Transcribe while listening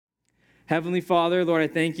Heavenly Father, Lord, I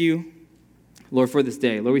thank you, Lord, for this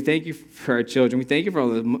day. Lord, we thank you for our children. We thank you for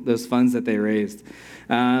all those funds that they raised.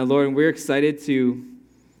 Lord, we're excited to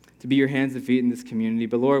be your hands and feet in this community.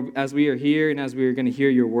 But Lord, as we are here and as we are going to hear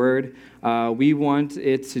your word, we want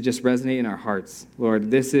it to just resonate in our hearts. Lord,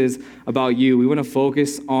 this is about you. We want to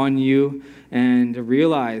focus on you and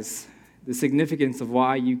realize the significance of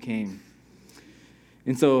why you came.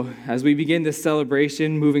 And so as we begin this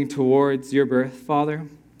celebration moving towards your birth, Father,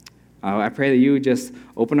 I pray that you would just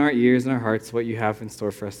open our ears and our hearts to what you have in store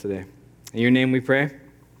for us today. In your name we pray.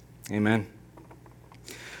 Amen.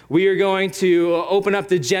 We are going to open up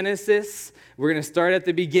to Genesis. We're going to start at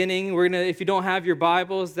the beginning. If you don't have your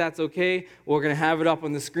Bibles, that's okay. We're going to have it up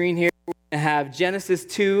on the screen here. We're going to have Genesis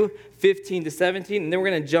 2, 15 to 17, and then we're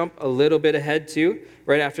going to jump a little bit ahead too,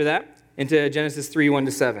 right after that, into Genesis 3, 1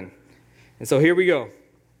 to 7. And so here we go.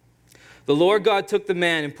 The Lord God took the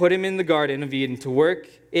man and put him in the Garden of Eden to work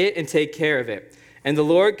it and take care of it. And the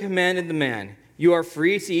Lord commanded the man, "You are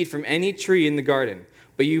free to eat from any tree in the garden,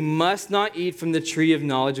 but you must not eat from the tree of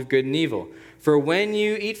knowledge of good and evil. For when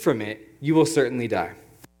you eat from it, you will certainly die."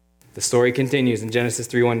 The story continues in Genesis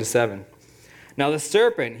 3, 1 to 7. Now the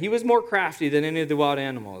serpent, he was more crafty than any of the wild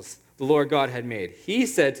animals the Lord God had made. He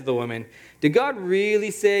said to the woman, "Did God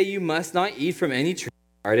really say you must not eat from any tree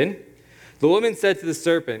in the garden?" The woman said to the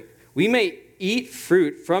serpent, "We may eat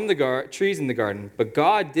fruit from the trees in the garden, but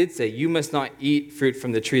God did say you must not eat fruit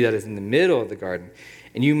from the tree that is in the middle of the garden,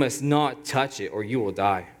 and you must not touch it or you will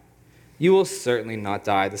die." "You will certainly not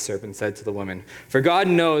die," the serpent said to the woman, "for God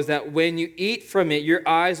knows that when you eat from it, your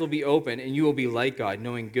eyes will be open and you will be like God,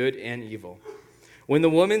 knowing good and evil." When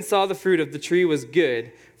the woman saw the fruit of the tree was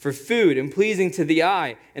good for food and pleasing to the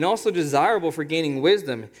eye and also desirable for gaining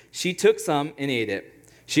wisdom, she took some and ate it.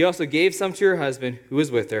 She also gave some to her husband who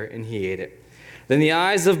was with her, and he ate it. Then the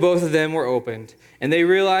eyes of both of them were opened, and they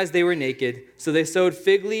realized they were naked, so they sewed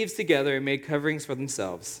fig leaves together and made coverings for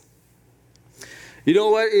themselves. You know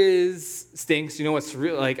what stinks? You know what's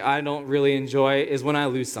I don't really enjoy is when I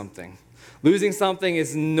lose something. Losing something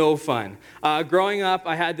is no fun. Growing up,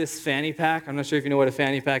 I had this fanny pack. I'm not sure if you know what a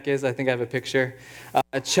fanny pack is. I think I have a picture.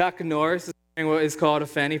 Chuck Norris is wearing what is called a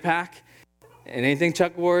fanny pack, and anything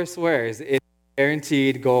Chuck Norris wears is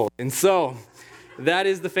guaranteed gold. And so that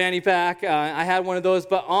is the fanny pack. I had one of those,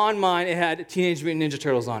 but on mine it had Teenage Mutant Ninja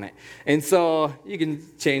Turtles on it. And so you can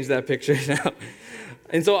change that picture now.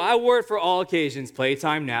 And so I wore it for all occasions: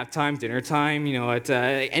 playtime, nap time, dinner time. At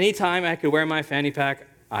any time I could wear my fanny pack,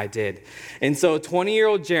 I did. And so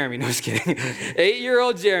 20-year-old Jeremy, no, just kidding,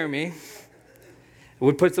 8-year-old Jeremy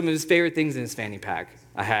would put some of his favorite things in his fanny pack.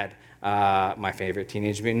 I had my favorite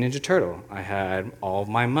Teenage Mutant Ninja Turtle. I had all of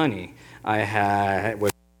my money. I had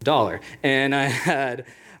 $1, and I had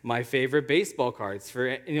my favorite baseball cards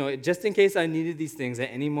for, just in case I needed these things at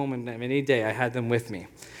any moment of any day. I had them with me.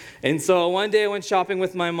 And so one day I went shopping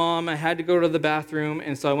with my mom. I had to go to the bathroom,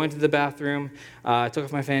 and so I went to the bathroom, took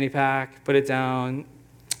off my fanny pack, put it down,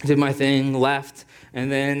 did my thing, left,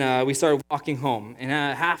 and then we started walking home. And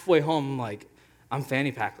halfway home, I'm like, I'm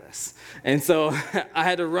fanny packless. And so I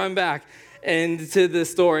had to run back to the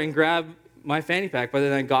store and grab my fanny pack, but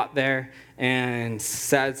then I got there, and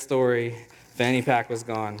sad story, fanny pack was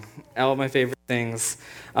gone. All of my favorite things,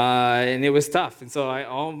 and it was tough. And so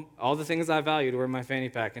all the things I valued were in my fanny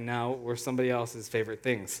pack, and now were somebody else's favorite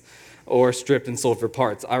things, or stripped and sold for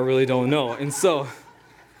parts. I really don't know. And so,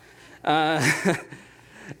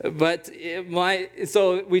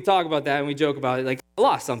 so we talk about that and we joke about it. Like, I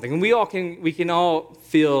lost something, and we can all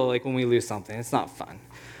feel like when we lose something, it's not fun.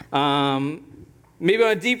 Maybe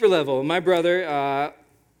on a deeper level, my brother,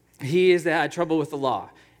 he has had trouble with the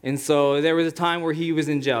law. And so there was a time where he was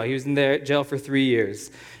in jail. He was in jail for 3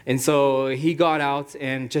 years. And so he got out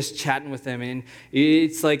and just chatting with him. And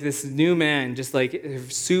it's like this new man, just like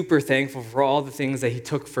super thankful for all the things that he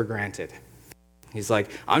took for granted. He's like,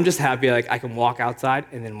 I'm just happy I can walk outside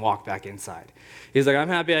and then walk back inside. He's like, I'm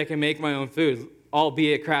happy I can make my own food,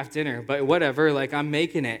 albeit craft dinner, but whatever, I'm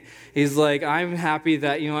making it. He's like, I'm happy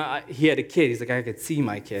that, he had a kid. He's like, I could see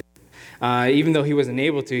my kid. Even though he wasn't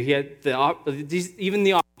able to, he had even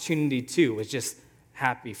the opportunity to, was just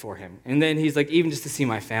happy for him. And then he's like, even just to see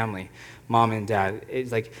my family, mom and dad,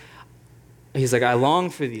 he's like, I long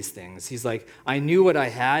for these things. He's like, I knew what I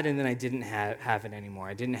had, and then I didn't have it anymore.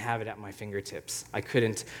 I didn't have it at my fingertips. I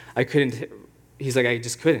couldn't, he's like, I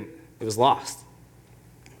just couldn't. It was lost.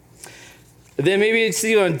 Then maybe it's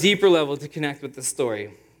on a deeper level to connect with the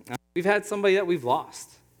story. We've had somebody that we've lost.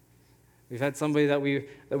 We've had somebody that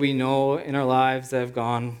we know in our lives that have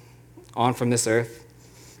gone on from this earth.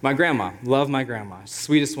 My grandma, love my grandma,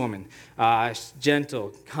 sweetest woman,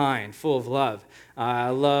 gentle, kind, full of love. I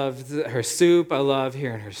loved her soup. I love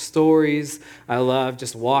hearing her stories. I love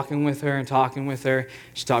just walking with her and talking with her.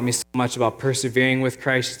 She taught me so much about persevering with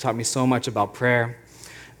Christ. She taught me so much about prayer.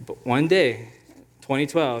 But one day,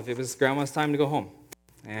 2012, it was grandma's time to go home,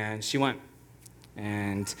 and she went.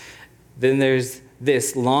 And then there's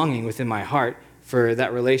this longing within my heart for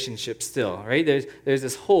that relationship still, right? There's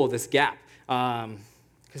this hole, this gap,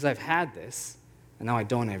 because I've had this, and now I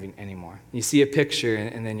don't have it anymore. You see a picture,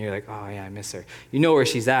 and then you're like, oh, yeah, I miss her. You know where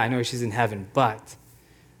she's at. I know she's in heaven, but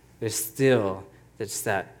there's still just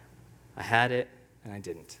that I had it, and I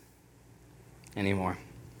didn't anymore.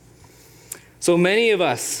 So many of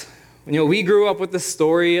us, we grew up with the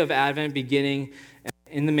story of Advent beginning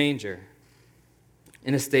in the manger,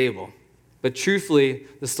 in a stable. But truthfully,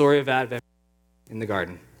 the story of Advent in the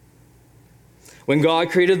garden. When God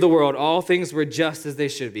created the world, all things were just as they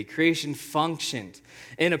should be. Creation functioned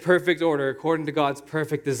in a perfect order according to God's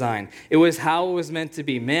perfect design. It was how it was meant to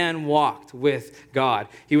be. Man walked with God.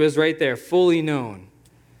 He was right there, fully known.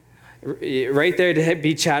 Right there to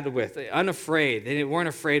be chatted with, unafraid. They weren't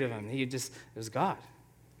afraid of him. It was God.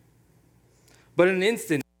 But in an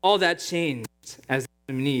instant, all that changed as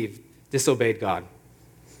Adam and Eve disobeyed God.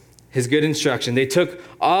 His good instruction. They took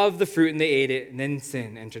of the fruit and they ate it, and then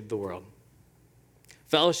sin entered the world.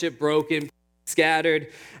 Fellowship broken, scattered,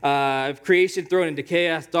 creation thrown into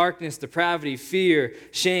chaos, darkness, depravity, fear,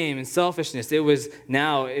 shame, and selfishness. It was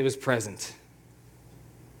present.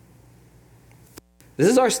 This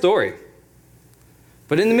is our story.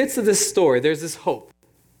 But in the midst of this story, there's this hope.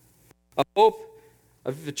 A hope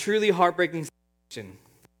of a truly heartbreaking situation.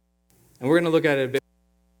 And we're going to look at it a bit.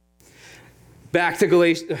 Back to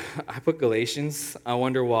Galatians. I put Galatians. I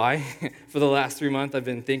wonder why. For the last 3 months, I've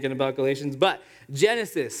been thinking about Galatians. But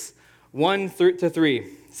Genesis 1-3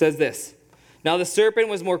 says this. Now the serpent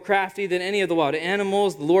was more crafty than any of the wild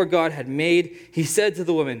animals the Lord God had made. He said to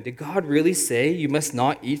the woman, did God really say you must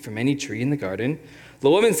not eat from any tree in the garden? The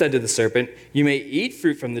woman said to the serpent, you may eat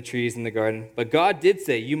fruit from the trees in the garden, but God did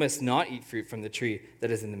say you must not eat fruit from the tree that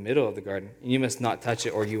is in the middle of the garden, and you must not touch it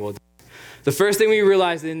or you will die. The first thing we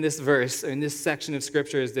realize in this verse, in this section of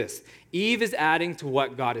Scripture, is this. Eve is adding to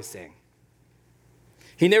what God is saying.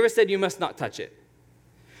 He never said you must not touch it.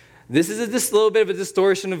 This is just a little bit of a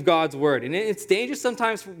distortion of God's word. And it's dangerous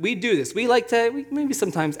sometimes. We do this. We maybe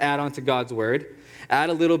sometimes add on to God's word, add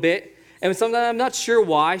a little bit. And sometimes I'm not sure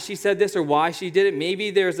why she said this or why she did it. Maybe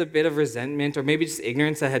there's a bit of resentment or maybe just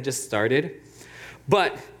ignorance that had just started.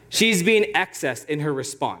 But she's being excess in her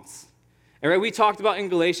response. And right, we talked about in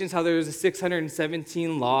Galatians how there was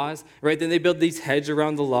 617 laws, right? Then they built these hedges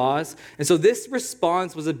around the laws. And so this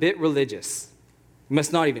response was a bit religious. You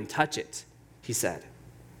must not even touch it, he said.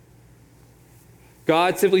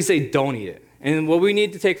 God simply said, don't eat it. And what we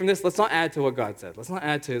need to take from this, let's not add to what God said. Let's not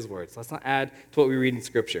add to his words. Let's not add to what we read in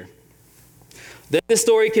Scripture. Then the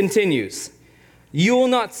story continues. You will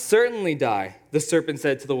not certainly die, the serpent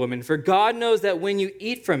said to the woman, for God knows that when you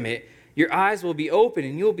eat from it, your eyes will be open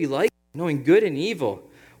and you will be like knowing good and evil.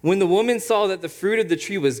 When the woman saw that the fruit of the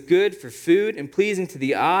tree was good for food and pleasing to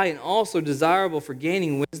the eye and also desirable for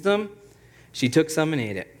gaining wisdom, she took some and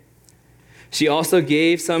ate it. She also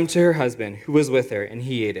gave some to her husband who was with her, and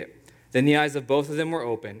he ate it. Then the eyes of both of them were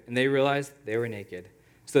open, and they realized they were naked.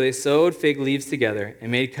 So they sewed fig leaves together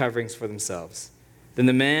and made coverings for themselves. Then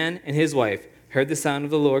the man and his wife heard the sound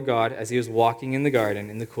of the Lord God as he was walking in the garden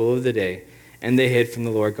in the cool of the day, and they hid from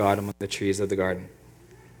the Lord God among the trees of the garden.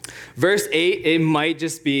 Verse 8, it might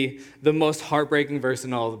just be the most heartbreaking verse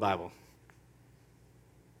in all of the Bible.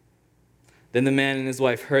 Then the man and his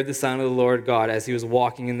wife heard the sound of the Lord God as he was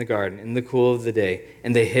walking in the garden in the cool of the day,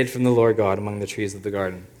 and they hid from the Lord God among the trees of the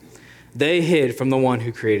garden. They hid from the one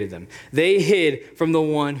who created them. They hid from the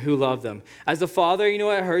one who loved them. As a father,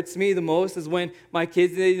 what hurts me the most is when my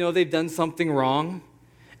kids, they've done something wrong,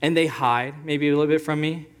 and they hide maybe a little bit from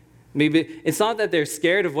me. Maybe it's not that they're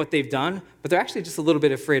scared of what they've done, but they're actually just a little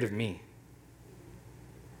bit afraid of me.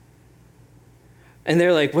 And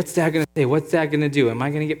they're like, what's Dad going to say? What's Dad going to do? Am I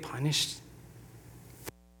going to get punished?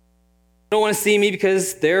 They don't want to see me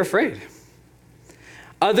because they're afraid.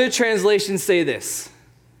 Other translations say this.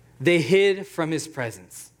 They hid from his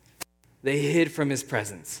presence. They hid from his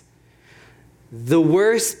presence. The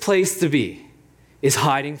worst place to be is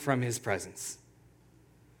hiding from his presence.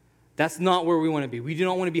 That's not where we want to be. We do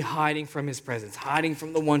not want to be hiding from his presence, hiding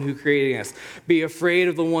from the one who created us, be afraid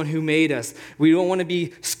of the one who made us. We don't want to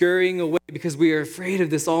be scurrying away because we are afraid of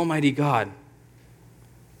this almighty God.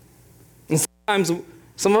 And sometimes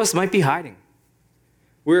some of us might be hiding.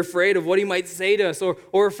 We're afraid of what he might say to us,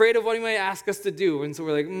 or afraid of what he might ask us to do. And so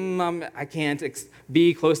we're like, I can't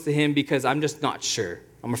be close to him because I'm just not sure.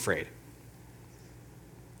 I'm afraid.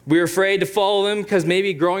 We're afraid to follow him because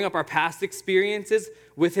maybe growing up our past experiences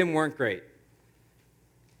with him weren't great.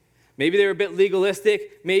 Maybe they were a bit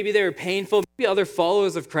legalistic. Maybe they were painful. Maybe other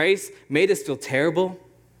followers of Christ made us feel terrible.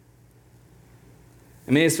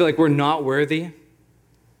 It made us feel like we're not worthy.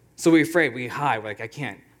 So we're afraid. We hide. We're like,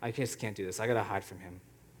 I just can't do this. I got to hide from him.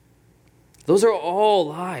 Those are all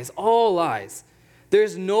lies, all lies.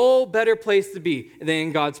 There's no better place to be than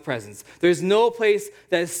in God's presence. There's no place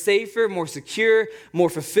that is safer, more secure, more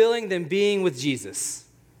fulfilling than being with Jesus.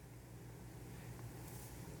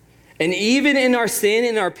 And even in our sin,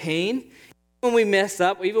 in our pain, even when we mess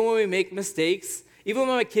up, even when we make mistakes, even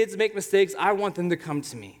when my kids make mistakes, I want them to come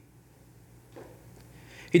to me.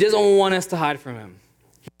 He doesn't want us to hide from him.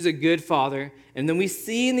 He's a good father. And then we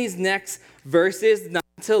see in these next verses, 9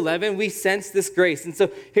 to 11, we sense this grace. And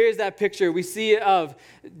so here's that picture. We see of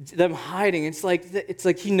them hiding. It's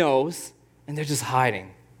like he knows, and they're just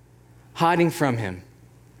hiding from him.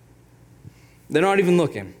 They're not even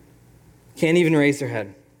looking. Can't even raise their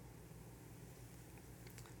head.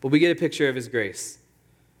 But we get a picture of his grace.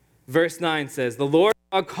 Verse 9 says, "The Lord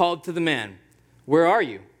God called to the man, 'Where are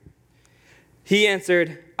you?' He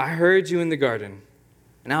answered, 'I heard you in the garden,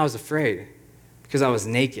 and I was afraid because I was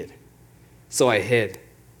naked, so I hid.'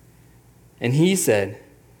 And he said,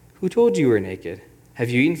 'Who told you were naked? Have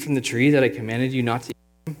you eaten from the tree that I commanded you not to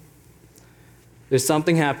eat?'" There's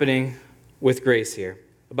something happening with grace here,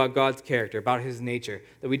 about God's character, about his nature,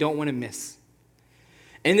 that we don't want to miss.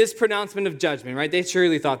 In this pronouncement of judgment, right, they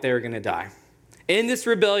surely thought they were going to die. In this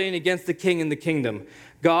rebellion against the king and the kingdom,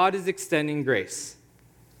 God is extending grace.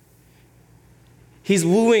 He's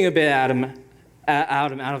wooing a bit Adam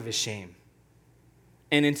out of his shame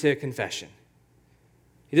and into confession.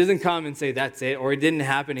 He doesn't come and say, "That's it," or "It didn't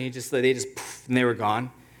happen," and and they were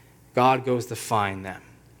gone. God goes to find them.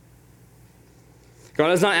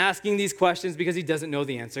 God is not asking these questions because he doesn't know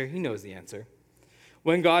the answer. He knows the answer.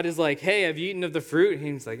 When God is like, "Hey, have you eaten of the fruit?"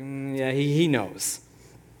 He's like, "Yeah, he knows."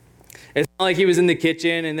 It's not like he was in the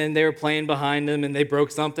kitchen and then they were playing behind him and they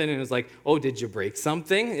broke something and it was like, "Oh, did you break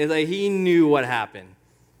something?" It's like he knew what happened.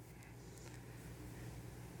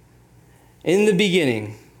 In the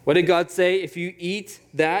beginning, what did God say? If you eat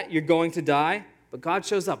that, you're going to die. But God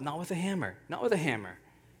shows up, not with a hammer,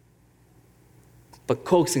 but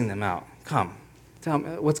coaxing them out. "Come, tell me,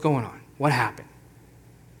 what's going on? What happened?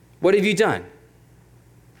 What have you done?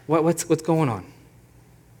 What's going on?"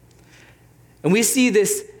 And we see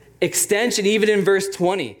this extension even in verse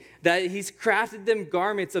 20, that he's crafted them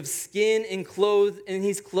garments of skin and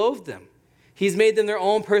he's clothed them. He's made them their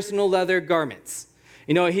own personal leather garments.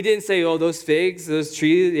 You know, he didn't say, "Oh, those figs, those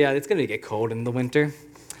trees, yeah, it's going to get cold in the winter.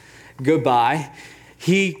 Goodbye."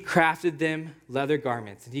 He crafted them leather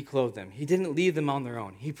garments and he clothed them. He didn't leave them on their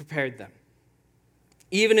own. He prepared them.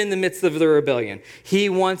 Even in the midst of the rebellion, he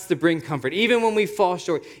wants to bring comfort. Even when we fall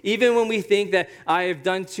short, even when we think that I have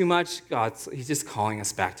done too much, he's just calling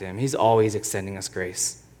us back to him. He's always extending us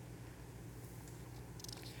grace.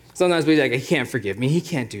 Sometimes we're like, "He can't forgive me. He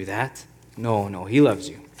can't do that." No, he loves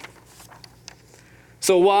you.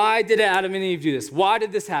 So why did Adam and Eve do this? Why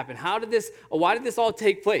did this happen? Why did this all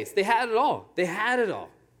take place? They had it all.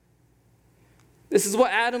 This is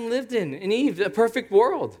what Adam lived in, and Eve, a perfect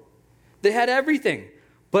world. They had everything.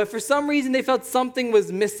 But for some reason, they felt something was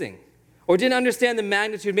missing or didn't understand the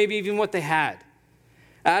magnitude, maybe even what they had.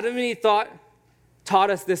 Adam and Eve taught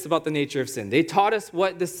us this about the nature of sin. They taught us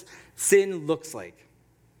what this sin looks like.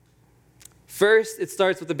 First, it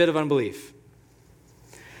starts with a bit of unbelief.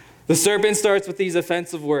 The serpent starts with these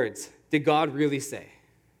offensive words. Did God really say?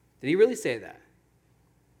 Did he really say that?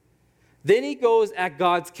 Then he goes at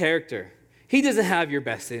God's character. He doesn't have your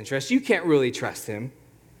best interest. You can't really trust him.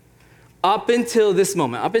 Up until this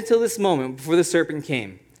moment, before the serpent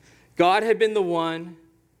came, God had been the one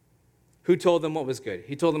who told them what was good.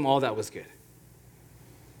 He told them all that was good.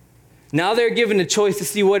 Now they're given a choice to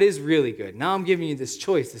see what is really good. Now I'm giving you this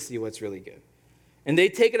choice to see what's really good. And they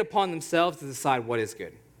take it upon themselves to decide what is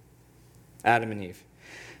good. Adam and Eve.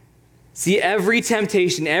 See, every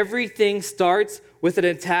temptation, everything starts with an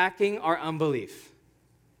attacking our unbelief.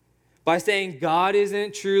 By saying God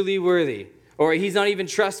isn't truly worthy, or he's not even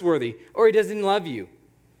trustworthy, or he doesn't love you.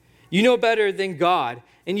 You know better than God,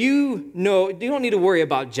 and you don't need to worry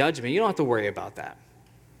about judgment. You don't have to worry about that.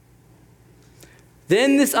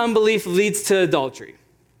 Then this unbelief leads to adultery.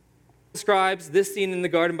 Describes this scene in the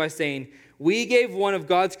garden by saying, "We gave one of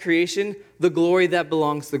God's creation the glory that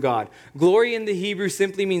belongs to God." Glory in the Hebrew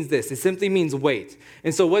simply means this. It simply means weight.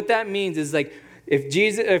 And so what that means is like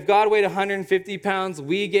if God weighed 150 pounds,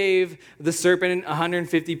 we gave the serpent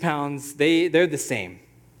 150 pounds, they're the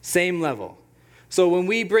same level. So when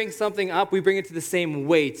we bring something up, we bring it to the same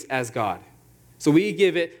weight as God. So we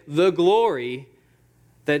give it the glory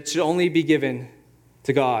that should only be given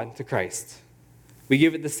to God, to Christ. We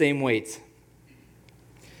give it the same weight.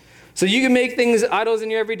 So you can make things idols in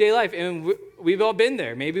your everyday life, and we've all been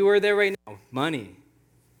there. Maybe we're there right now. Money,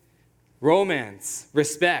 romance,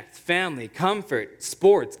 respect, family, comfort,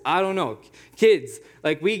 sports, I don't know, kids.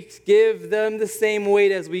 Like, we give them the same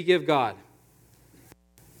weight as we give God.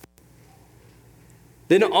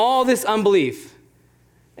 Then all this unbelief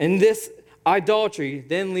and this idolatry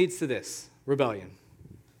then leads to this, rebellion.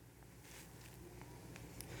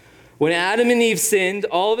 When Adam and Eve sinned,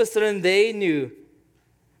 all of a sudden they knew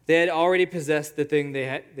they had already possessed the thing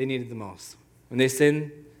they needed the most. When they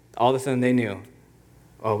sinned, all of a sudden they knew,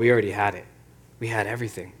 oh, we already had it. We had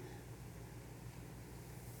everything.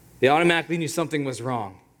 They automatically knew something was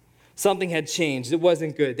wrong. Something had changed. It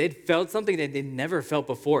wasn't good. They'd felt something that they'd never felt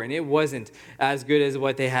before, and it wasn't as good as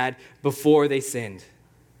what they had before they sinned.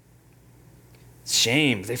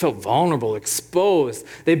 Shame. They felt vulnerable, exposed.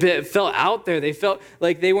 They felt out there. They felt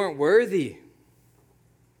like they weren't worthy.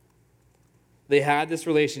 They had this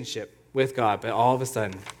relationship with God, but all of a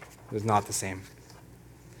sudden, it was not the same.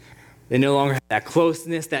 They no longer had that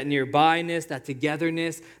closeness, that nearbyness, that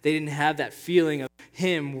togetherness. They didn't have that feeling of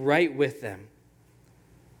Him right with them.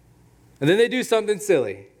 And then they do something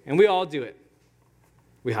silly, and we all do it.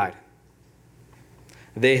 We hide.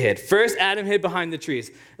 They hid. First, Adam hid behind the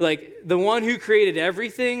trees. Like, the one who created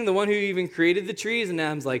everything, the one who even created the trees, and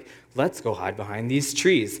Adam's like, let's go hide behind these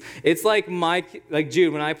trees. It's like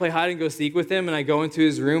Jude, when I play hide and go seek with him, and I go into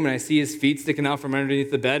his room, and I see his feet sticking out from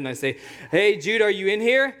underneath the bed, and I say, hey, Jude, are you in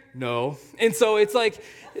here? No. And so it's like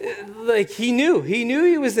he knew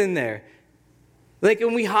he was in there. Like,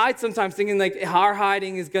 when we hide sometimes thinking like our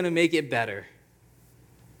hiding is going to make it better.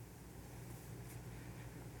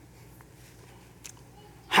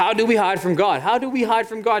 How do we hide from God? How do we hide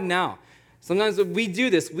from God now? Sometimes we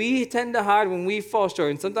do this. We tend to hide when we fall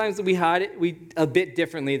short, and sometimes we hide it a bit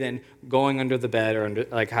differently than going under the bed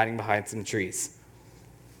or hiding behind some trees.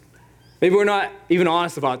 Maybe we're not even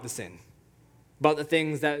honest about the sin, about the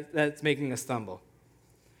things that's making us stumble.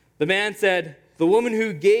 The man said, the woman who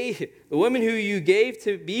you gave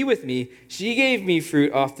to be with me, she gave me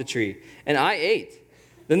fruit off the tree, and I ate.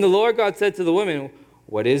 Then the Lord God said to the woman,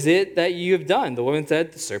 what is it that you have done? The woman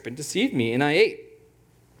said, the serpent deceived me, and I ate.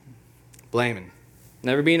 Blaming.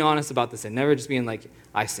 Never being honest about the sin. Never just being like,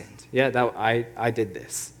 I sinned. Yeah, I did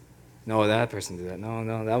this. No, that person did that.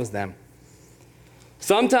 No, that was them.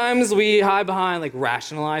 Sometimes we hide behind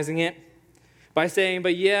rationalizing it by saying,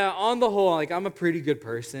 but yeah, on the whole, I'm a pretty good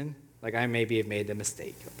person. I maybe have made a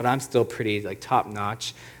mistake, but I'm still pretty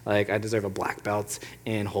top-notch. I deserve a black belt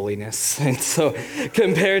in holiness. And so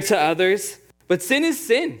compared to others, but sin is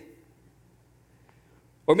sin.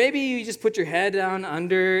 Or maybe you just put your head down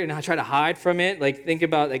under and try to hide from it. Think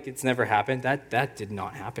about it's never happened. That did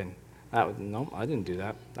not happen. No, I didn't do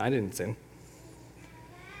that. I didn't sin.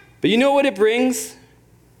 But you know what it brings?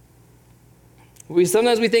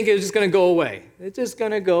 Sometimes we think it's just going to go away. It's just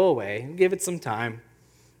going to go away. Give it some time.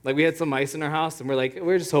 We had some mice in our house, and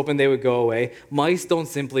we're just hoping they would go away. Mice don't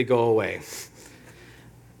simply go away.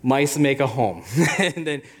 Mice make a home, and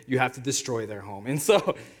then you have to destroy their home. And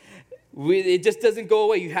so it just doesn't go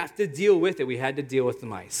away. You have to deal with it. We had to deal with the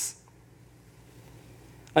mice.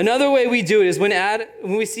 Another way we do it is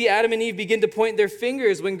when we see Adam and Eve begin to point their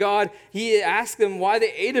fingers when He asked them why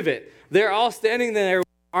they ate of it. They're all standing there,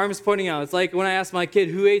 arms pointing out. It's like when I ask my kid,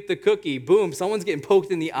 who ate the cookie? Boom, someone's getting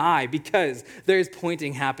poked in the eye because there's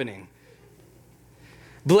pointing happening.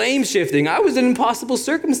 Blame shifting. I was in impossible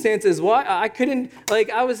circumstances. Why? I couldn't,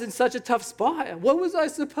 I was in such a tough spot. What was I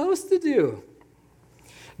supposed to do?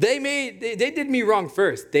 They did me wrong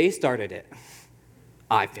first. They started it.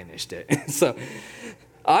 I finished it. So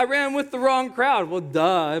I ran with the wrong crowd. Well,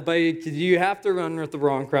 duh, but you have to run with the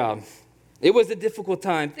wrong crowd. It was a difficult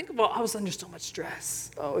time. Think about, I was under so much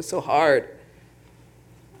stress. Oh, it was so hard.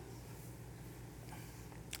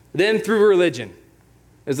 Then through religion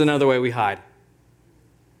is another way we hide.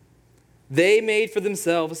 They made for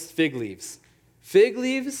themselves fig leaves. Fig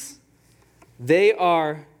leaves, they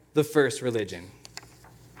are the first religion.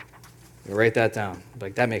 You write that down.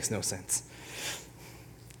 That makes no sense.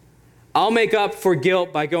 I'll make up for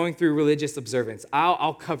guilt by going through religious observance.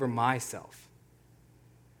 I'll cover myself.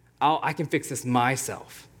 I can fix this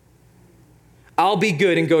myself. I'll be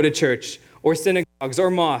good and go to church or synagogues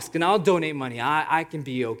or mosques, and I'll donate money. I can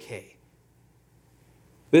be okay.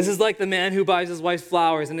 This is like the man who buys his wife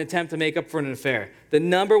flowers in an attempt to make up for an affair. The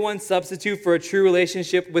number one substitute for a true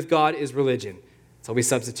relationship with God is religion. So we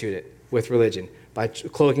substitute it with religion by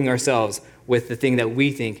cloaking ourselves with the thing that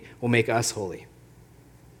we think will make us holy.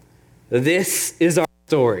 This is our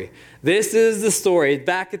story. This is the story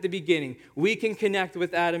back at the beginning. We can connect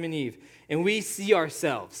with Adam and Eve, and we see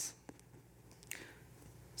ourselves.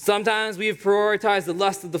 Sometimes we have prioritized the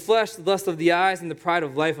lust of the flesh, the lust of the eyes, and the pride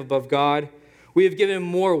of life above God. We have given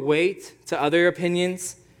more weight to other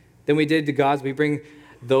opinions than we did to God's. We bring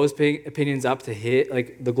those opinions up to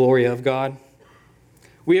like the glory of God.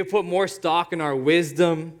 We have put more stock in our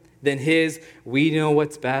wisdom than his. We know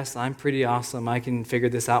what's best. I'm pretty awesome. I can figure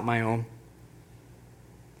this out my own.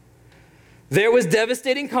 There was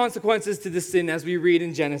devastating consequences to this sin as we read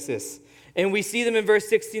in Genesis. And we see them in verse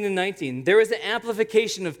 16 and 19. There was an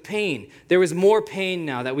amplification of pain. There was more pain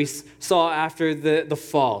now that we saw after the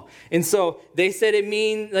fall. And so they said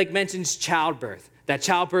it mentions childbirth. That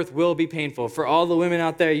childbirth will be painful. For all the women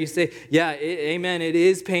out there, you say, yeah, amen, it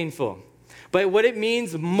is painful. But what it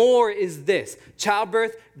means more is this.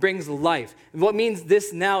 Childbirth brings life. And what means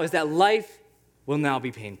this now is that life will now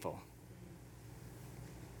be painful.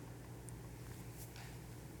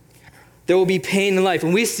 There will be pain in life.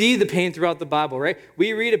 And we see the pain throughout the Bible, right?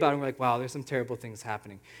 We read about it and we're like, wow, there's some terrible things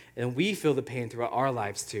happening. And we feel the pain throughout our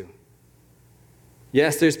lives too.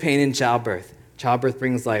 Yes, there's pain in childbirth. Childbirth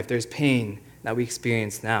brings life. There's pain that we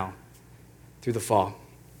experience now through the fall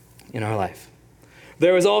in our life.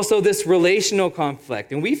 There is also this relational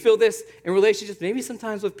conflict. And we feel this in relationships, maybe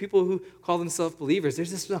sometimes with people who call themselves believers.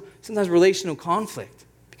 There's this sometimes relational conflict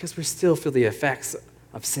because we still feel the effects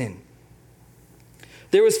of sin.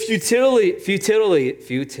 There was futility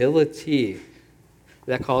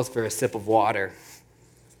that calls for a sip of water.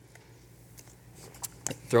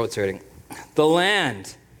 Throat's hurting. The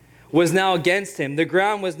land was now against him. The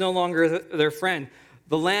ground was no longer their friend.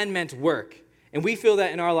 The land meant work. And we feel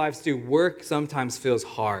that in our lives too. Work sometimes feels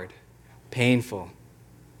hard, painful.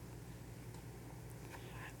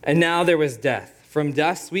 And now there was death. From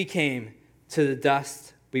dust we came, to the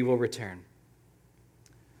dust we will return.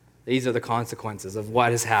 These are the consequences of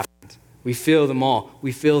what has happened. We feel them all.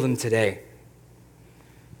 We feel them today.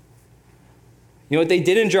 You know what? They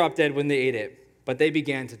didn't drop dead when they ate it, but they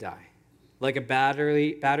began to die. Like a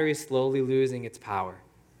battery slowly losing its power.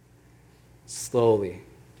 Slowly.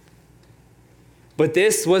 But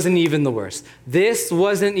this wasn't even the worst. This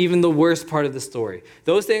wasn't even the worst part of the story.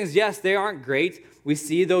 Those things, yes, they aren't great. We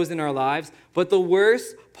see those in our lives. But the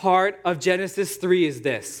worst part of Genesis 3 is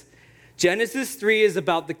this. Genesis 3 is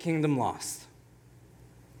about the kingdom lost.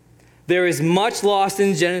 There is much lost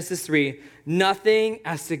in Genesis 3, nothing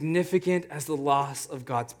as significant as the loss of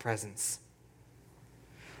God's presence.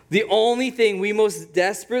 The only thing we most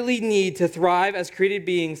desperately need to thrive as created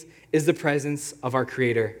beings is the presence of our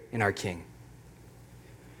Creator and our King.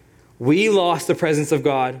 We lost the presence of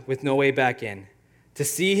God with no way back in. To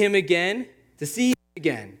see Him again,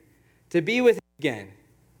 to be with Him again,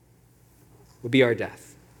 would be our death.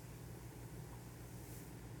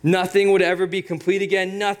 Nothing would ever be complete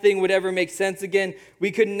again. Nothing would ever make sense again. We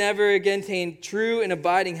could never again attain true and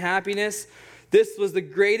abiding happiness. This was the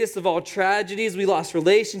greatest of all tragedies. We lost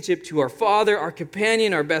relationship to our Father, our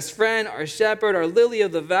companion, our best friend, our shepherd, our lily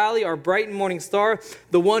of the valley, our bright and morning star,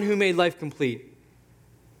 the one who made life complete.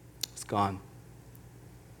 It's gone.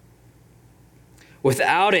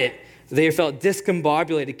 Without it, they felt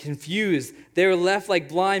discombobulated, confused. They were left like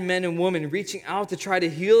blind men and women reaching out to try to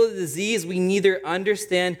heal a disease we neither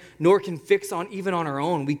understand nor can fix even on our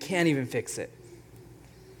own. We can't even fix it.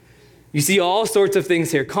 You see all sorts of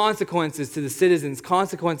things here. Consequences to the citizens,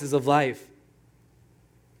 consequences of life.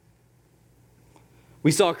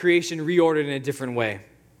 We saw creation reordered in a different way.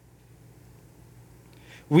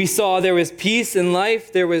 We saw there was peace in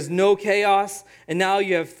life, there was no chaos, and now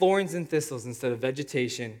you have thorns and thistles instead of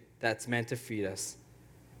vegetation that's meant to feed us.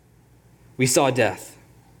 We saw death.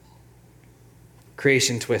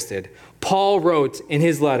 Creation twisted. Paul wrote in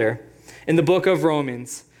his letter in the book of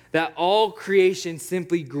Romans that all creation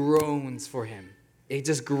simply groans for him. It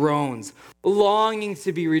just groans, longing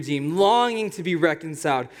to be redeemed, longing to be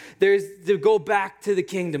reconciled. There's to go back to the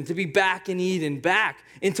kingdom, to be back in Eden, back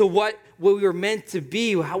into what we were meant to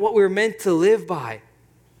be, what we were meant to live by.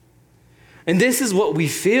 And this is what we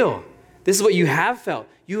feel. This is what you have felt.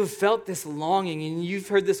 You have felt this longing, and you've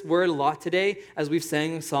heard this word a lot today as we've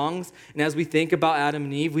sang songs, and as we think about Adam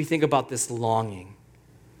and Eve, we think about this longing.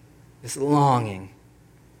 This longing.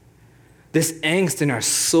 This angst in our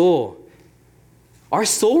soul. Our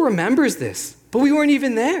soul remembers this, but we weren't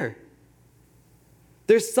even there.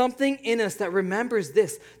 There's something in us that remembers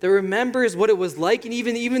this, that remembers what it was like, and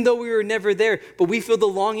even though we were never there, but we feel the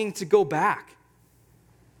longing to go back.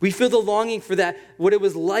 We feel the longing for that, what it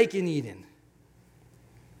was like in Eden.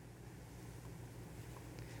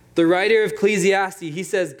 The writer of Ecclesiastes, he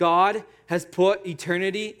says, God has put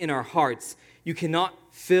eternity in our hearts. You cannot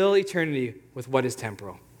fill eternity with what is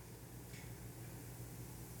temporal.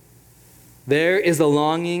 There is a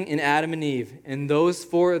longing in Adam and Eve and those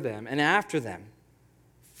for them and after them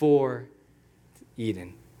for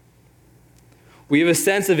Eden. We have a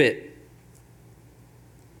sense of it.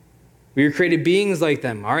 We were created beings like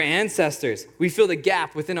them, our ancestors. We feel the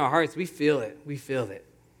gap within our hearts. We feel it. We feel it.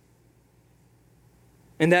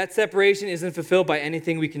 And that separation isn't fulfilled by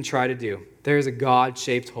anything we can try to do. There is a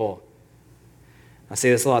God-shaped hole. I say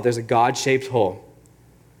this a lot. There's a God-shaped hole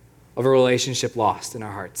of a relationship lost in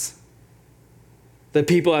our hearts. The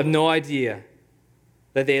people have no idea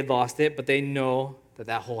that they had lost it, but they know that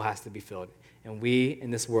that hole has to be filled. And we, in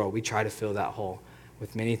this world, we try to fill that hole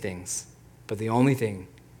with many things. But the only thing,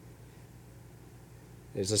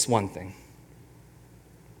 there's just one thing.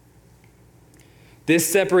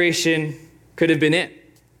 This separation could have been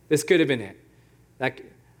it. This could have been it. That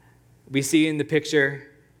we see in the picture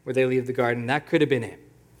where they leave the garden, that could have been it.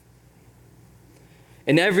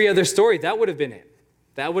 In every other story, that would have been it.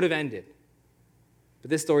 That would have ended. But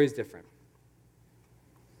this story is different.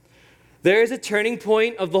 There is a turning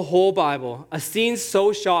point of the whole Bible, a scene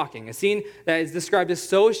so shocking, a scene that is described as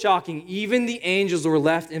so shocking, even the angels were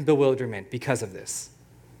left in bewilderment because of this.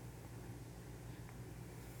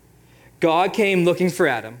 God came looking for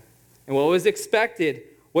Adam, and what was expected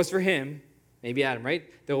was for him, maybe Adam, right?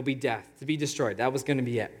 There will be death, to be destroyed. That was going to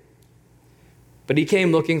be it. But he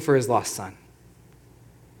came looking for his lost son.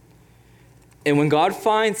 And when God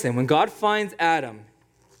finds him, when God finds Adam,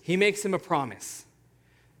 he makes him a promise.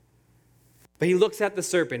 But he looks at the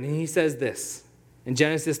serpent and he says this in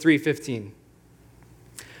Genesis 3:15.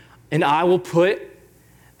 And I will put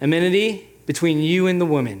enmity between you and the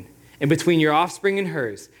woman, and between your offspring and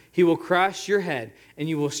hers. He will crush your head, and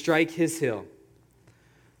you will strike his heel.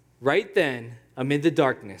 Right then, amid the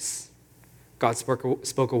darkness, God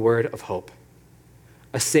spoke a word of hope.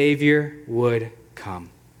 A Savior would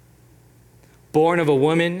come. Born of a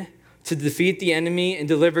woman to defeat the enemy and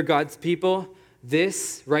deliver God's people,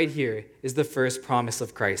 this right here is the first promise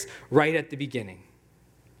of Christ, right at the beginning.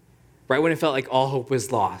 Right when it felt like all hope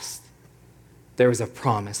was lost, there was a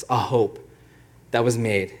promise, a hope that was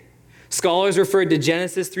made. Scholars referred to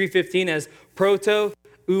Genesis 3:15 as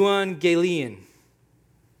proto-evangelion.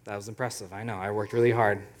 That was impressive. I know. I worked really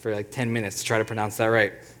hard for like 10 minutes to try to pronounce that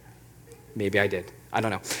right. Maybe I did. I don't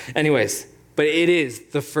know. Anyways, but it is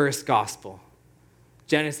the first gospel.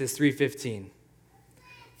 Genesis 3:15.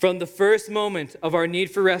 From the first moment of our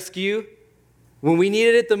need for rescue, when we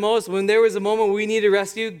needed it the most, when there was a moment we needed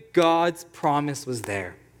rescue, God's promise was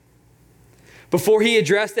there. Before he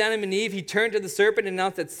addressed Adam and Eve, he turned to the serpent and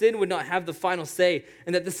announced that sin would not have the final say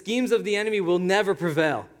and that the schemes of the enemy will never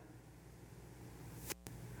prevail.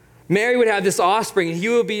 Mary would have this offspring,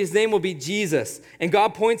 and his name will be Jesus. And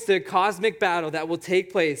God points to a cosmic battle that will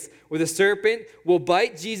take place where the serpent will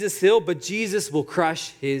bite Jesus' heel, but Jesus will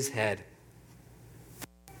crush his head.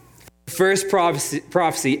 First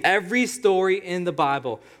prophecy, every story in the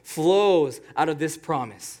Bible flows out of this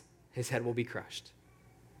promise. His head will be crushed.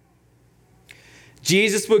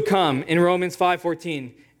 Jesus would come in Romans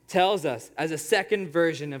 5:14, tells us as a second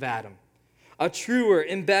version of Adam, a truer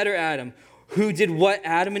and better Adam, who did what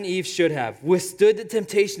Adam and Eve should have, withstood the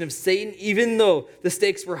temptation of Satan even though the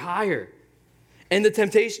stakes were higher. And the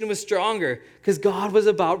temptation was stronger because God was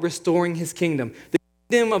about restoring his kingdom. The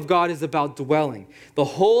kingdom of God is about dwelling. The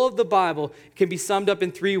whole of the Bible can be summed up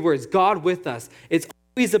in 3 words, God with us. It's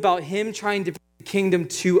always about him trying to bring the kingdom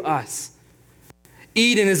to us.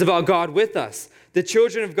 Eden is about God with us. The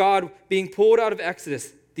children of God being pulled out of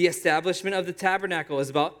Exodus. The establishment of the tabernacle is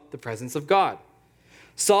about the presence of God.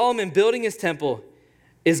 Solomon building his temple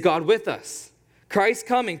is God with us. Christ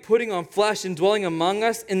coming, putting on flesh and dwelling among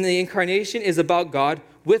us in the incarnation is about God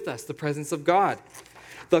with us, the presence of God.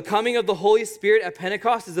 The coming of the Holy Spirit at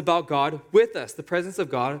Pentecost is about God with us, the presence of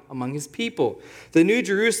God among his people. The New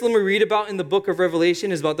Jerusalem we read about in the book of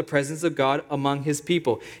Revelation is about the presence of God among his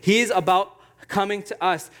people. He is about coming to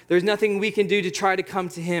us. There's nothing we can do to try to come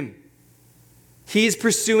to him. He's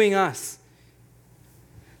pursuing us.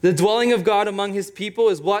 The dwelling of God among his people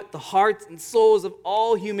is what the hearts and souls of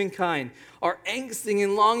all humankind are angsting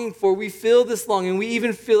and longing for. We feel this longing. We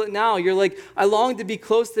even feel it now. You're like, I long to be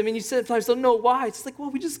close to him. And you sometimes don't know why. It's like, well,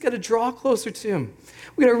 we just got to draw closer to him.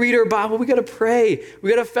 We got to read our Bible. We got to pray. We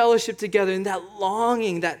got to fellowship together. And that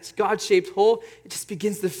longing, that God-shaped hole, it just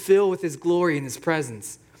begins to fill with his glory and his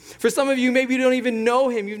presence. For some of you, maybe you don't even know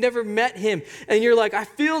him. You've never met him. And you're like, I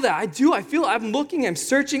feel that. I do. I feel it. I'm looking. I'm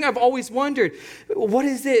searching. I've always wondered, what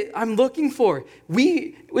is it I'm looking for?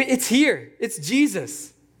 It's here. It's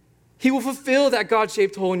Jesus. He will fulfill that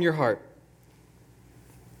God-shaped hole in your heart.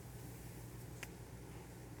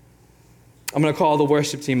 I'm going to call the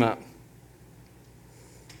worship team up.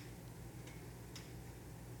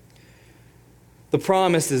 The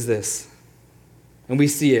promise is this. And we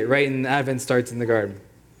see it right in Advent starts in the garden.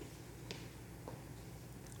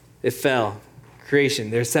 It fell.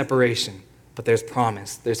 Creation, there's separation, but there's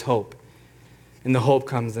promise, there's hope. And the hope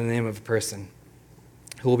comes in the name of a person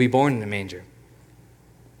who will be born in a manger.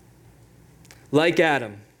 Like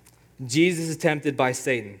Adam, Jesus is tempted by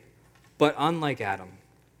Satan, but unlike Adam,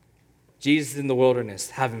 Jesus in the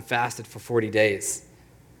wilderness, having fasted for 40 days.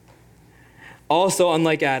 Also,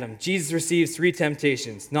 unlike Adam, Jesus receives 3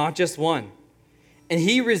 temptations, not just one. And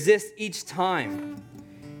he resists each time.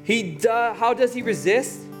 How does he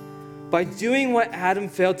resist? By doing what Adam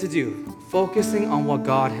failed to do, focusing on what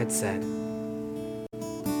God had said.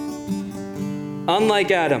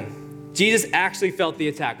 Unlike Adam, Jesus actually felt the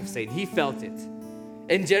attack of Satan. He felt it.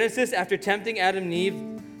 In Genesis, after tempting Adam and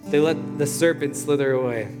Eve, they let the serpent slither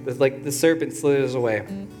away. Like the serpent slithers away.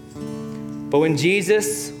 But when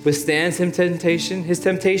Jesus withstands his temptation,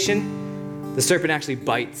 the serpent actually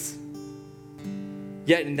bites.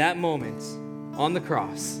 Yet in that moment, on the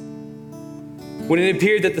cross, when it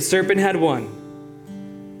appeared that the serpent had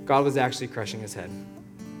won, God was actually crushing his head.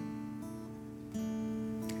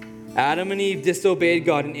 Adam and Eve disobeyed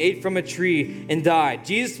God and ate from a tree and died.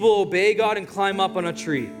 Jesus will obey God and climb up on a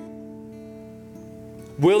tree,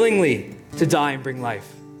 willingly to die and bring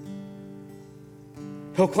life.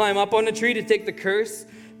 He'll climb up on a tree to take the curse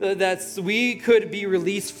that we could be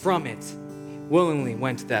released from it. Willingly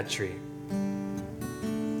went to that tree.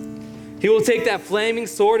 He will take that flaming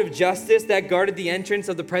sword of justice that guarded the entrance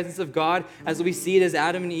of the presence of God. As we see it, as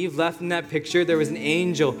Adam and Eve left in that picture, there was an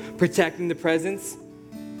angel protecting the presence.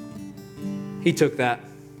 He took that.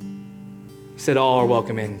 He said, all are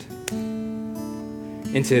welcome into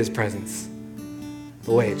his presence,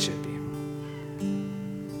 the way it should be.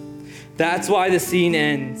 That's why the scene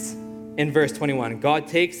ends in verse 21. God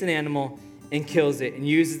takes an animal and kills it and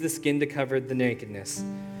uses the skin to cover the nakedness,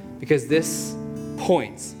 because this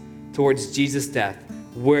points towards Jesus' death,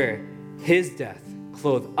 where his death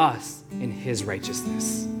clothed us in his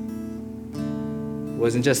righteousness. It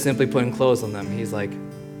wasn't just simply putting clothes on them. He's like,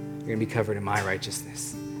 you're going to be covered in my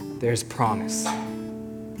righteousness. There's promise.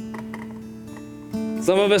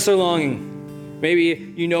 Some of us are longing.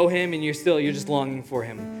 Maybe you know him and you're just longing for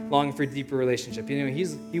him, longing for a deeper relationship. You know,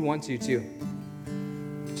 he wants you too.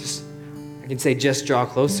 I can say just draw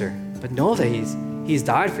closer, but know that he's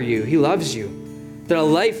died for you. He loves you. That a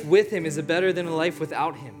life with him is better than a life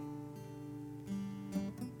without him.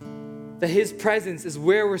 That his presence is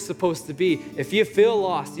where we're supposed to be. If you feel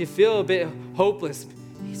lost, you feel a bit hopeless,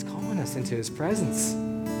 he's calling us into his presence.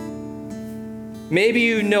 Maybe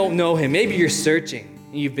you don't know him. Maybe you're searching.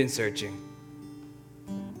 You've been searching.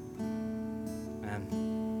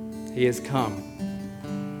 Man, he has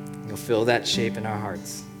come. He'll fill that shape in our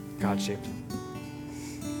hearts. God-shaped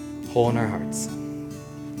hole in our hearts.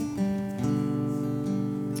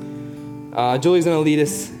 Julie's going to lead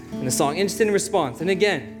us in a song, Instant Response. And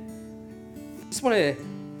again, I just want to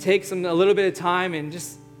take a little bit of time and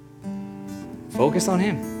just focus on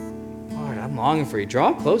him. Lord, I'm longing for you.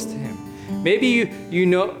 Draw close to him. Maybe you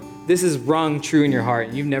know this is rung true in your heart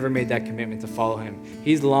and you've never made that commitment to follow him.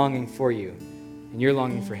 He's longing for you and you're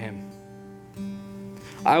longing for him.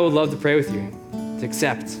 I would love to pray with you to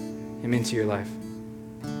accept him into your life,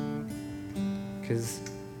 because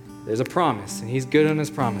there's a promise and he's good on his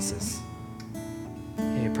promises.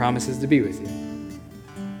 He promises to be with you.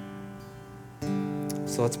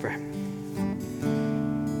 So let's pray.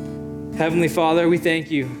 Heavenly Father, we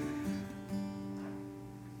thank you,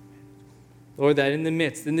 Lord, that in the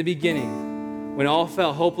midst, in the beginning, when all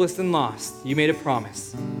felt hopeless and lost, you made a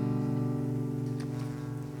promise.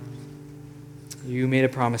 You made a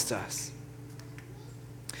promise to us.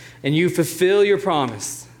 And you fulfill your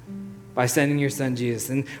promise by sending your son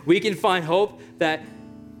Jesus. And we can find hope that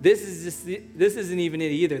this isn't even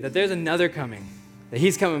it either, that there's another coming, that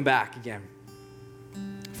he's coming back again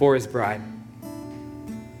for his bride.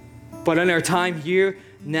 But in our time here,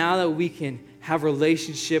 now that we can have a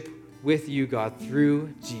relationship with you, God,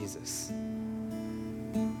 through Jesus,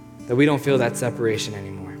 that we don't feel that separation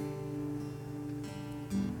anymore.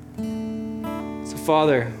 So,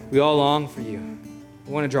 Father, we all long for you.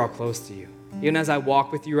 We want to draw close to you. Even as I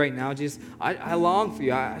walk with you right now, Jesus, I long for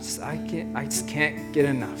you. I just can't get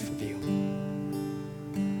enough of you.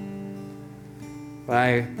 But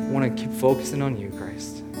I want to keep focusing on you,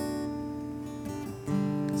 Christ.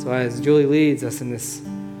 So as Julie leads us in this,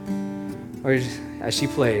 or as she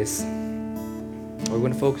plays, we're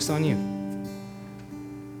going to focus on you.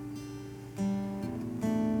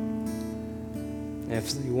 And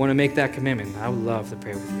if you want to make that commitment, I would love to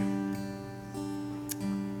pray with you.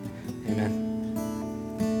 Amen.